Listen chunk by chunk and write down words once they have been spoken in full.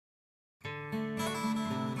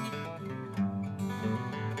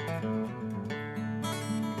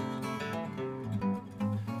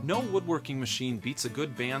No woodworking machine beats a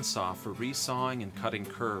good bandsaw for resawing and cutting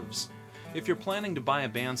curves. If you're planning to buy a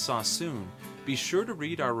bandsaw soon, be sure to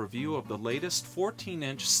read our review of the latest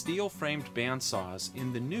 14-inch steel-framed bandsaws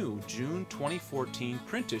in the new June 2014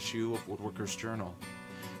 print issue of Woodworker's Journal.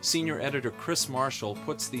 Senior editor Chris Marshall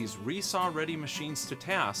puts these resaw-ready machines to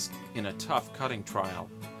task in a tough cutting trial.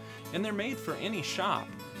 And they're made for any shop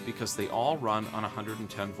because they all run on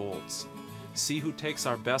 110 volts. See who takes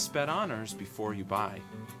our best bet honors before you buy.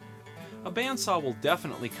 A bandsaw will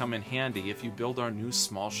definitely come in handy if you build our new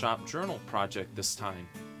small shop journal project this time.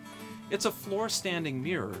 It's a floor-standing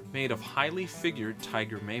mirror made of highly figured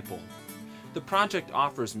tiger maple. The project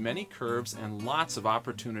offers many curves and lots of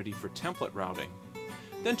opportunity for template routing.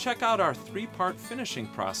 Then check out our 3-part finishing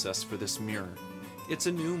process for this mirror. It's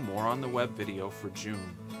a new More on the Web video for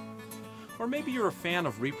June. Or maybe you're a fan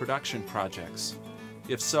of reproduction projects.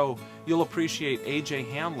 If so, you'll appreciate A.J.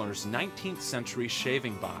 Hamler's 19th century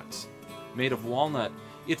shaving box. Made of walnut,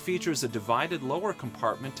 it features a divided lower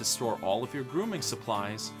compartment to store all of your grooming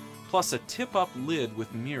supplies, plus a tip-up lid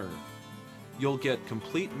with mirror. You'll get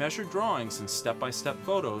complete measured drawings and step-by-step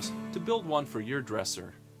photos to build one for your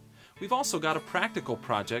dresser. We've also got a practical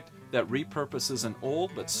project that repurposes an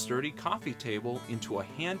old but sturdy coffee table into a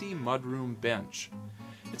handy mudroom bench.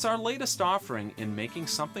 It's our latest offering in making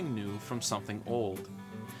something new from something old.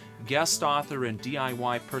 Guest author and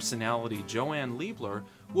DIY personality Joanne Liebler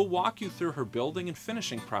will walk you through her building and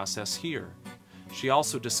finishing process here. She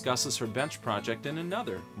also discusses her bench project in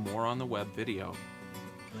another More on the Web video.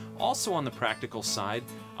 Also on the practical side,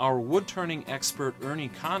 our wood-turning expert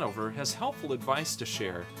Ernie Conover has helpful advice to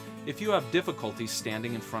share if you have difficulty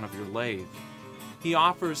standing in front of your lathe. He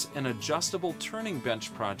offers an adjustable turning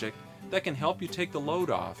bench project that can help you take the load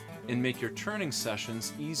off and make your turning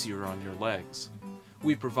sessions easier on your legs.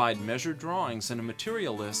 We provide measured drawings and a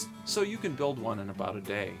material list so you can build one in about a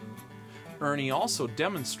day. Ernie also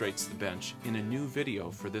demonstrates the bench in a new video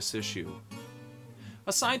for this issue.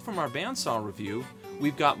 Aside from our bandsaw review,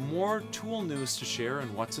 we've got more tool news to share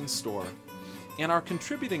and what's in store. And our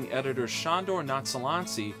contributing editor Shandor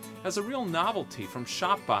Natsalansi has a real novelty from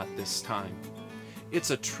ShopBot this time. It's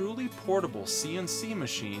a truly portable CNC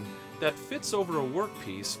machine that fits over a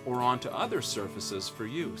workpiece or onto other surfaces for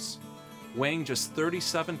use. Weighing just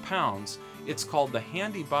 37 pounds, it's called the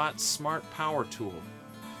HandyBot Smart Power Tool.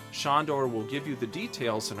 Shandor will give you the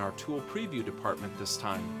details in our tool preview department this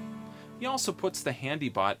time. He also puts the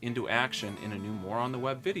HandyBot into action in a new More on the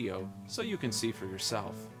Web video so you can see for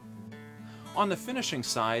yourself. On the finishing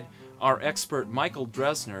side, our expert Michael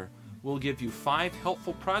Dresner will give you 5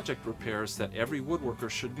 helpful project repairs that every woodworker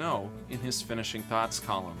should know in his Finishing Thoughts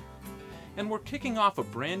column. And we're kicking off a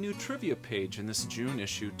brand new trivia page in this June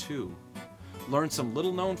issue too. Learn some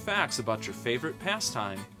little-known facts about your favorite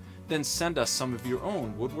pastime, then send us some of your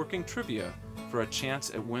own woodworking trivia for a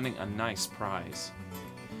chance at winning a nice prize.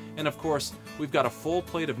 And of course, we've got a full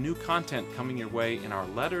plate of new content coming your way in our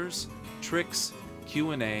letters, tricks,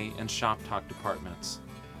 Q&A, and shop talk departments.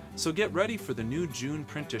 So get ready for the new June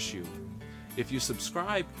print issue. If you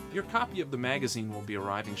subscribe, your copy of the magazine will be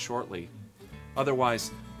arriving shortly.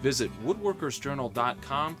 Otherwise, visit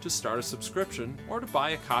woodworkersjournal.com to start a subscription or to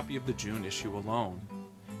buy a copy of the June issue alone.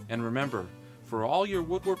 And remember, for all your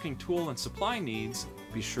woodworking tool and supply needs,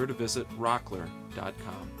 be sure to visit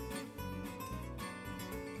rockler.com.